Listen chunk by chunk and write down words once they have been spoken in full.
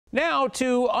Now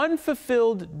to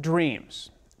unfulfilled dreams,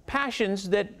 passions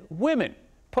that women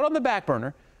put on the back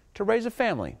burner to raise a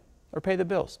family or pay the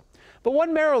bills. But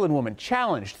one Maryland woman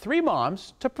challenged 3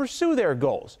 moms to pursue their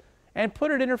goals and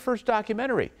put it in her first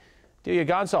documentary. Delia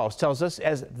Gonsalves tells us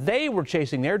as they were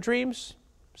chasing their dreams,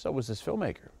 so was this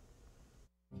filmmaker.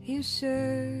 You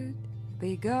should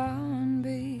be gone,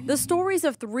 be. The stories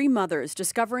of 3 mothers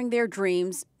discovering their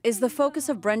dreams is the focus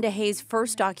of Brenda Hayes'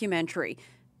 first documentary.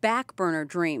 Backburner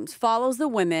Dreams follows the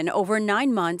women over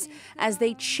 9 months as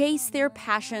they chase their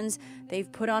passions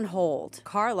they've put on hold.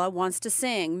 Carla wants to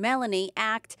sing, Melanie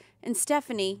act, and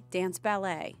Stephanie dance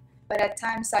ballet. But at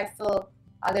times I feel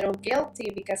a little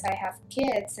guilty because I have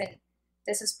kids and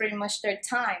this is pretty much their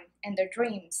time and their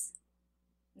dreams,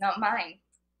 not mine.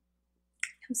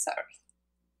 I'm sorry.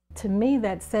 To me,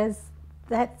 that says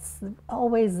that's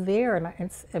always there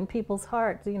in people's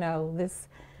hearts, you know, this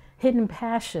hidden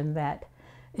passion that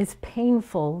is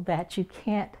painful that you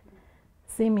can't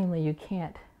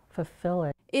fulfill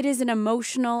it. It is an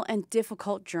emotional and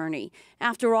difficult journey.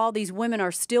 After all, these women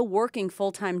are still working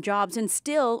full-time jobs and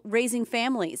still raising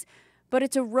families. But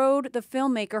it's a road the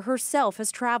filmmaker herself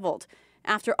has traveled.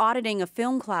 After auditing a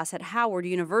film class at Howard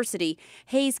University,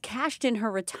 Hayes cashed in her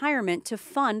retirement to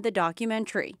fund the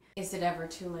documentary. Is it ever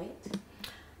too late?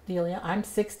 Delia, I'm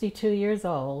 62 years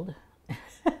old.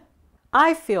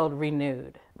 I feel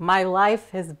renewed. My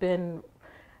life has been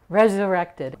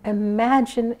resurrected.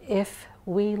 Imagine if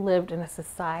we lived in a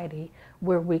society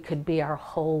where we could be our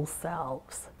whole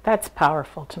selves. That's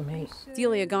powerful to me.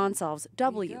 Delia Gonsalves,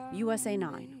 WUSA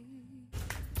 9.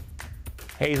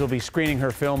 Hayes will be screening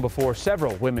her film before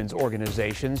several women's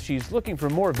organizations. She's looking for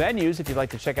more venues. If you'd like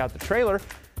to check out the trailer,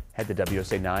 head to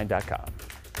WUSA9.com.